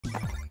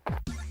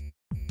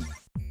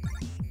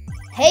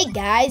Hey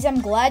guys,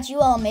 I'm glad you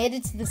all made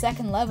it to the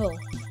second level.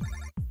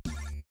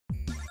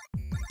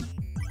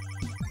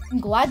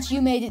 I'm glad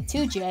you made it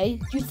too, Jay.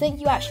 Do you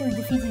think you actually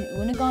defeated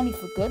Unagami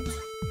for good?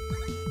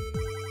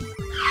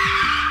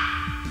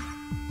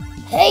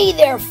 Hey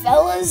there,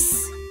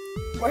 fellas!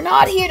 We're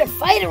not here to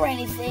fight or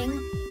anything,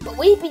 but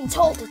we've been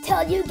told to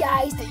tell you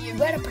guys that you're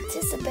going to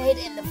participate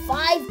in the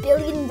 5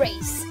 billion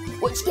race,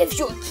 which gives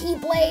you a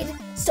keyblade,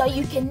 so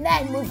you can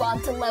then move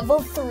on to level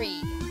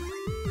 3.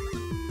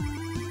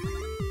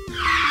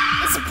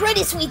 It's a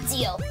pretty sweet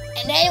deal,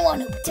 and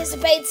anyone who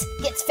participates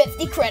gets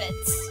 50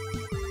 credits.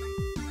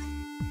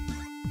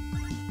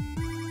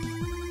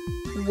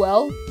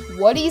 Well,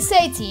 what do you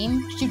say,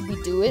 team? Should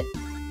we do it?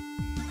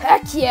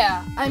 Heck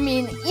yeah! I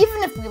mean,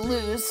 even if we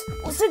lose,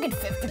 we'll still get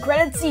 50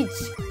 credits each,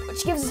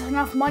 which gives us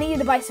enough money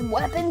to buy some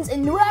weapons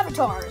and new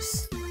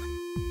avatars.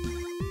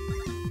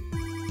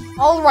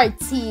 Alright,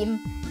 team,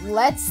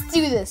 let's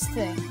do this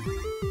thing.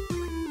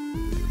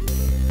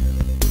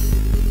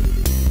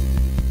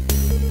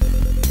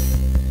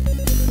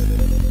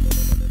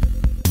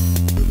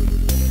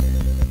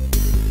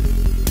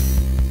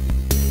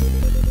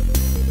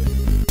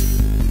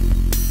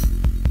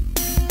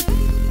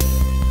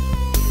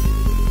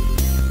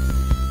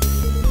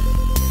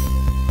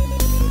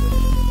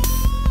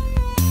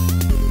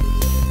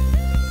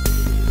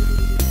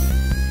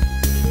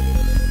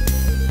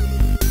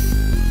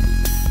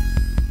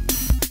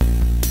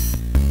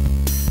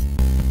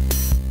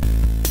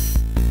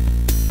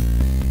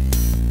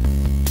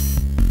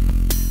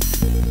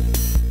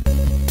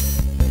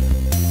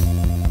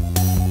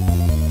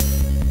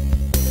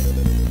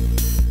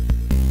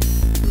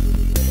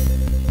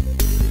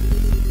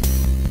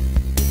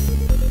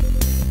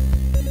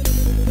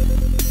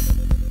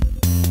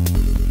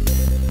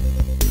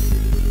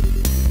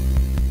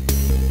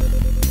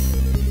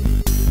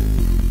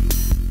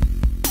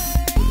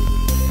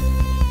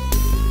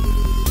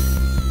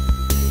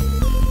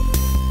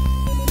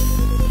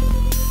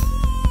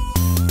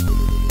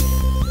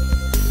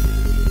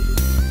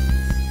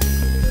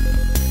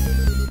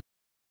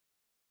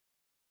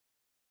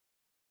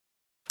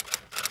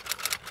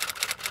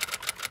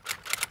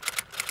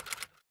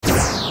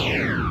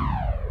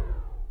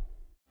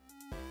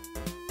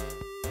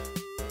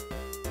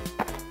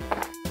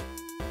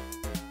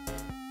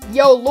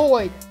 Yo,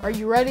 Lloyd, are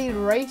you ready to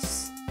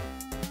race?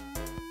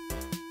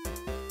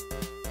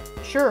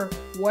 Sure,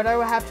 what do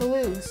I have to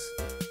lose?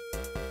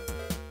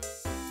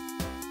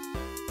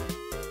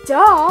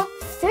 Duh!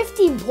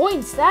 15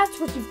 points, that's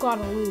what you've got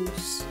to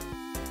lose.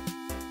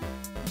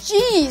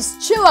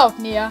 Jeez, chill out,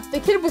 Nia.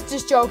 The kid was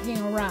just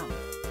joking around.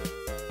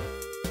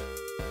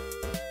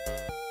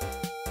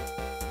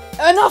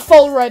 Enough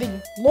already!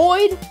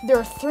 Lloyd, there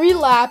are 3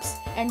 laps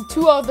and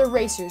 2 other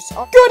racers.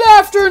 Good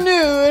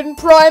afternoon,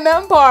 Prime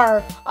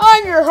Empire!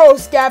 I'm your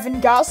host, Gavin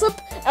Gossip,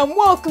 and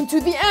welcome to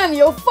the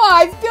annual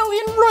 5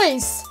 billion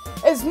race!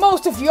 As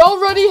most of you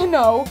already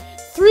know,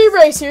 3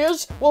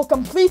 racers will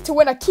complete to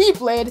win a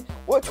keyblade,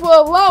 which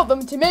will allow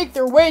them to make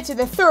their way to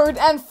the 3rd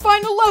and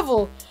final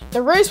level.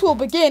 The race will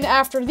begin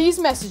after these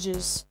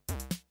messages.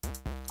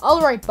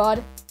 Alright,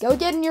 bud, go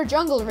get in your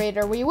jungle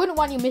raider. We wouldn't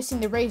want you missing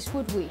the race,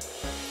 would we?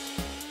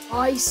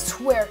 I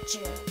swear,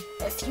 Jim,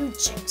 if you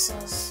jinx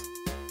us.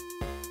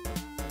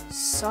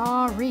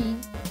 Sorry,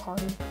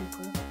 Party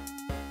Cooper.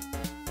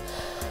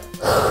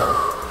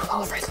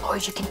 Alright,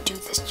 Lloyd, you can do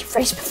this. You've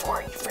raced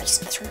before. You've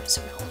raced in the 300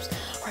 films.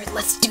 Alright,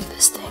 let's do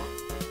this thing.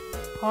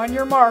 On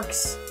your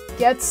marks,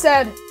 get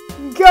set,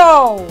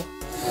 go!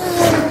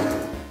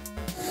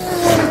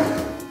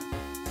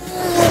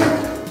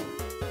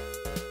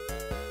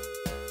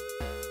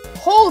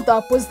 Hold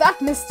up, was that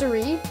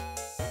mystery?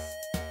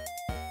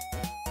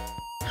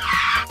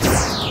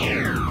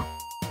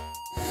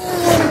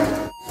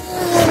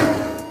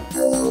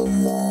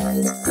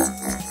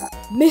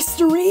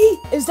 Mystery?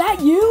 Is that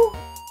you?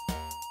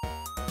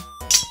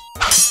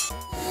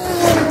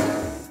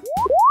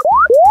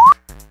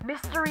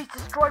 Mystery's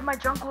destroyed my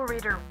jungle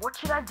raider. What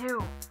should I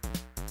do?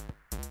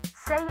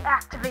 Say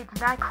activate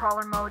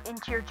Nightcrawler mode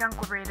into your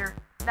jungle raider.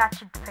 That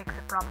should fix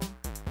the problem.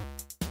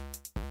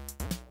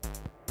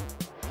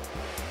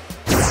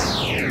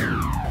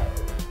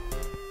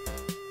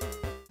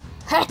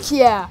 Heck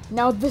yeah!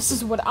 Now this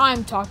is what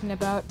I'm talking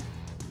about.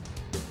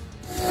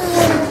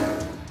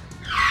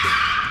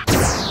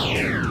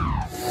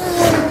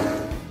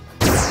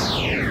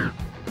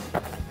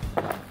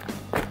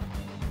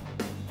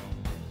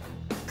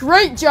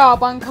 Great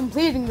job on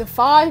completing the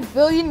 5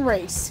 billion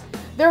race.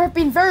 There have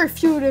been very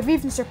few that have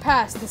even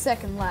surpassed the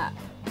 2nd lap.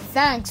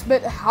 Thanks,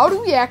 but how do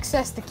we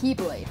access the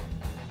keyblade?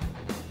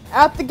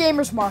 At the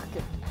Gamers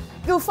Market,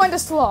 you'll find a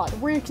slot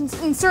where you can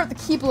insert the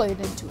keyblade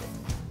into it.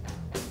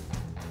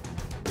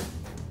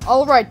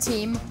 Alright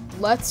team,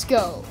 let's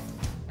go.